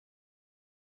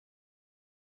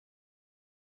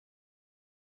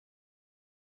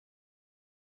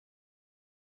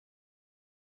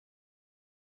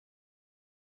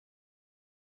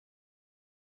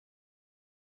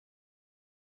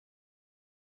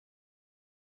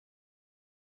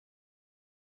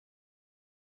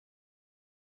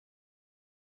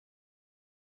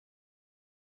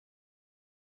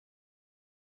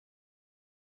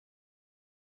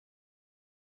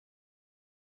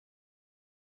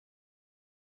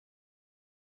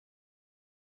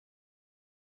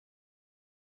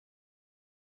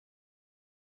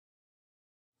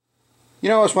You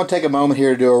know, I just want to take a moment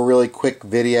here to do a really quick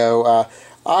video.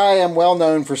 I am well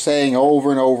known for saying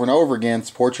over and over and over again,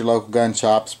 support your local gun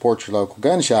shop, support your local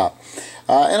gun shop.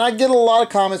 And I get a lot of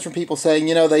comments from people saying,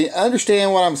 you know, they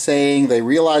understand what I'm saying, they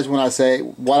realize when I say,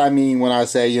 what I mean when I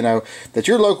say, you know, that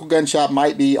your local gun shop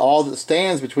might be all that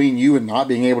stands between you and not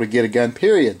being able to get a gun,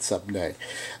 period, someday.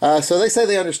 So they say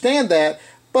they understand that,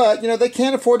 but, you know, they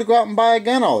can't afford to go out and buy a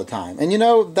gun all the time. And, you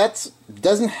know, that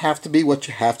doesn't have to be what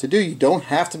you have to do. You don't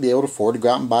have to be able to afford to go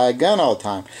out and buy a gun all the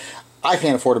time. I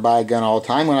can't afford to buy a gun all the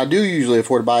time. When I do usually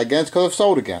afford to buy a gun, it's because I've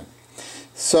sold a gun.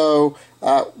 So,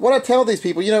 what I tell these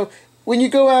people, you know, when you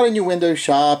go out in your window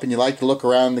shop and you like to look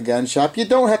around the gun shop, you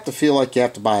don't have to feel like you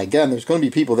have to buy a gun. There's going to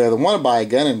be people there that want to buy a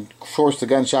gun, and of course the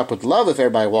gun shop would love if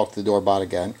everybody walked through the door and bought a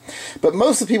gun. But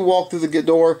most of the people walk through the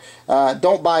door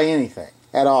don't buy anything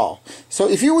at all. So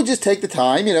if you would just take the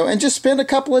time, you know, and just spend a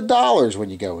couple of dollars when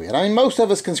you go in. I mean, most of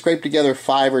us can scrape together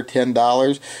 $5 or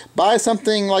 $10. Buy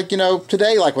something like, you know,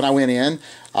 today, like when I went in,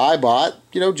 I bought,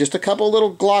 you know, just a couple of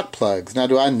little Glock plugs. Now,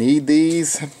 do I need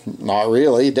these? Not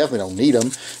really. Definitely don't need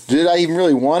them. Did I even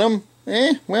really want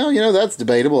them? Well, you know, that's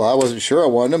debatable. I wasn't sure I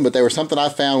wanted them, but they were something I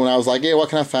found when I was like, yeah, what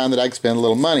can I find that I can spend a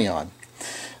little money on?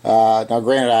 Now,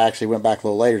 granted, I actually went back a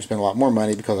little later to spend a lot more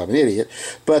money because I'm an idiot.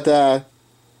 But,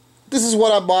 this is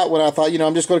what I bought when I thought, you know,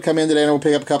 I'm just going to come in today and I'm going to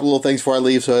pick up a couple little things before I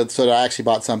leave, so that I actually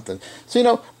bought something. So, you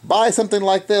know, buy something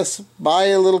like this. Buy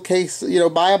a little case, you know,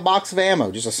 buy a box of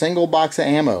ammo, just a single box of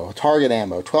ammo, target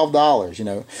ammo, $12, you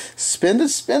know. Spend a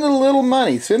little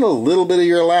money. Spend a little bit of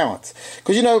your allowance.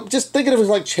 Because, you know, just think of it as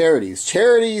like charities.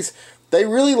 Charities, they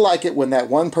really like it when that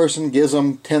one person gives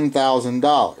them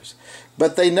 $10,000.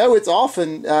 But they know it's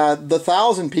often the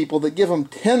 1,000 people that give them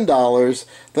 $10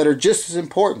 that are just as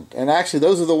important. And actually,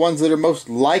 those are the ones that are most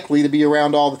likely to be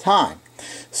around all the time.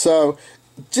 So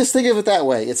just think of it that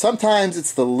way. Sometimes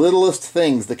it's the littlest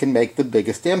things that can make the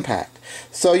biggest impact.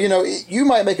 So, you know, you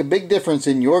might make a big difference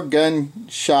in your gun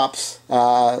shop's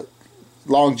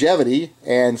longevity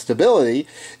and stability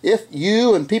if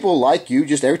you and people like you,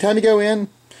 just every time you go in,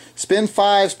 spend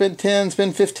 $5, spend $10,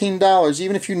 spend $15,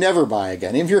 even if you never buy a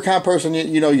gun. Even if you're the kind of person,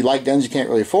 you know, you like guns, you can't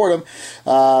really afford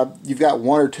them. You've got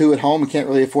one or two at home and can't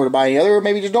really afford to buy any other, or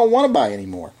maybe you just don't want to buy any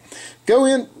more. Go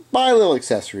in, buy little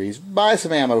accessories, buy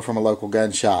some ammo from a local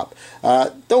gun shop.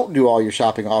 Don't do all your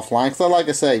shopping offline, because like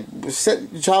I say,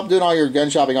 doing all your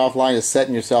gun shopping offline is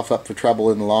setting yourself up for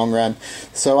trouble in the long run.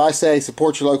 So I say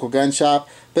support your local gun shop,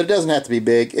 but it doesn't have to be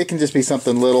big. It can just be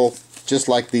something little, just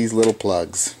like these little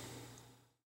plugs.